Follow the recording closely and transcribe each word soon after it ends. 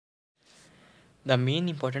The main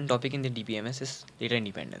important topic in the DBMS is data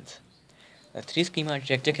independence. The three schema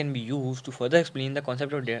architecture can be used to further explain the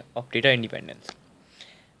concept of data independence.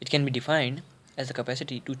 It can be defined as the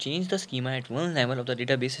capacity to change the schema at one level of the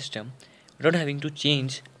database system without having to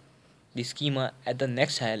change the schema at the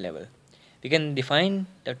next higher level. We can define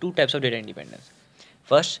the two types of data independence.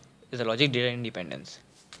 First is the logic data independence.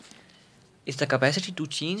 It's the capacity to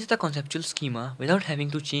change the conceptual schema without having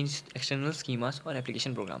to change external schemas or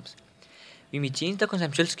application programs. We may change the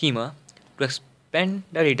conceptual schema to expand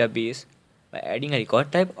the database by adding a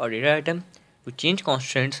record type or data item, to change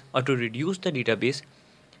constraints, or to reduce the database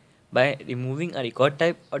by removing a record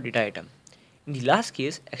type or data item. In the last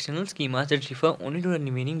case, external schemas that refer only to the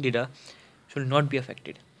remaining data should not be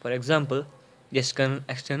affected. For example, the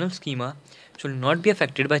external schema should not be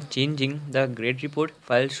affected by changing the grade report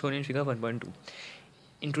file shown in figure 1.2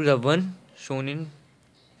 into the one shown in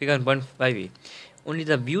figure 1.5a. Only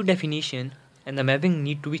the view definition and the mapping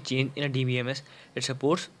need to be changed in a DBMS that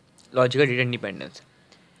supports logical data independence.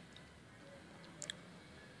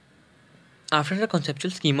 After the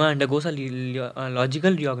conceptual schema undergoes a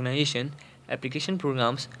logical reorganization, application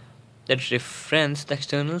programs that reference the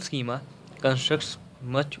external schema constructs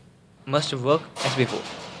must work as before.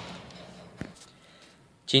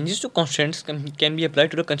 Changes to constraints can be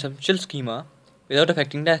applied to the conceptual schema without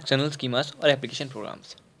affecting the external schemas or application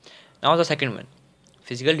programs. Now the second one,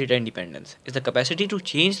 physical data independence, is the capacity to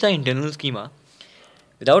change the internal schema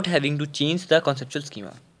without having to change the conceptual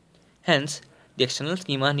schema. Hence, the external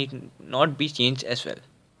schema need not be changed as well.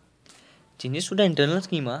 Changes to the internal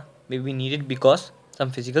schema may be needed because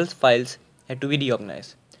some physical files had to be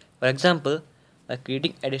reorganized. For example, by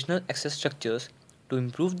creating additional access structures to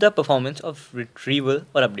improve the performance of retrieval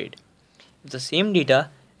or update. If the same data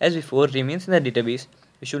as before remains in the database,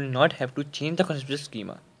 we should not have to change the conceptual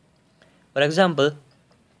schema. For example,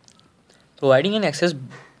 providing an access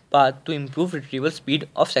path to improve retrieval speed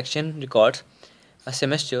of section records a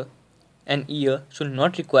semester and year should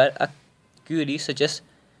not require a query such as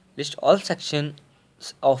list all sections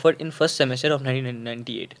offered in first semester of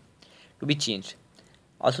 1998 to be changed.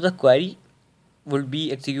 Also, the query would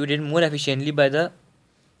be executed more efficiently by the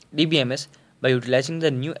DBMS by utilizing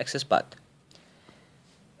the new access path.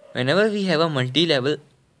 Whenever we have a multiple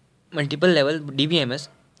level DBMS,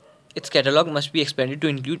 its catalog must be expanded to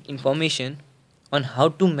include information on how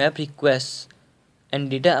to map requests and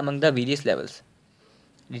data among the various levels.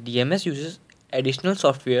 The DMS uses additional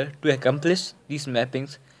software to accomplish these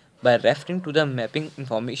mappings by referring to the mapping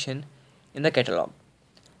information in the catalog.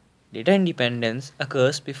 Data independence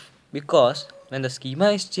occurs because when the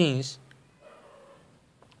schema is changed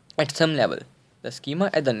at some level, the schema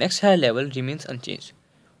at the next higher level remains unchanged.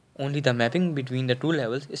 Only the mapping between the two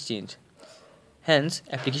levels is changed. Hence,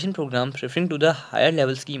 application programs referring to the higher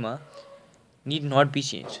level schema need not be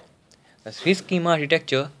changed. The three schema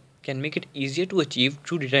architecture can make it easier to achieve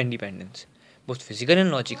true data independence, both physical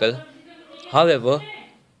and logical. However,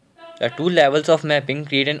 the two levels of mapping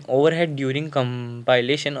create an overhead during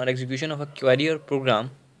compilation or execution of a query or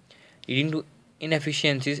program, leading to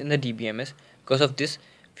inefficiencies in the DBMS. Because of this,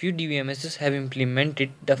 few DBMSs have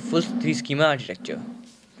implemented the full three schema architecture.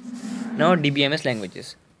 Now, DBMS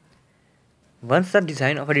languages. Once the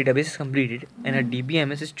design of a database is completed and a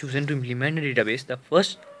DBMS is chosen to implement a database, the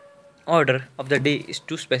first order of the day is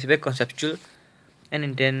to specify conceptual and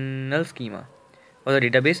internal schema for the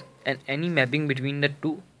database and any mapping between the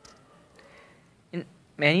two. In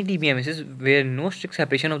many DBMSs where no strict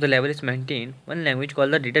separation of the level is maintained, one language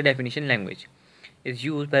called the data definition language is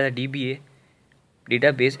used by the DBA,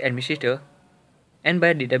 database administrator, and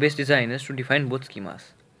by database designers to define both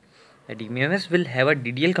schemas. The DBMS will have a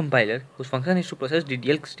DDL compiler whose function is to process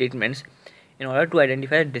DDL statements in order to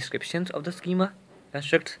identify descriptions of the schema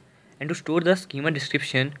constructs and to store the schema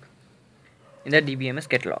description in the DBMS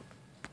catalog.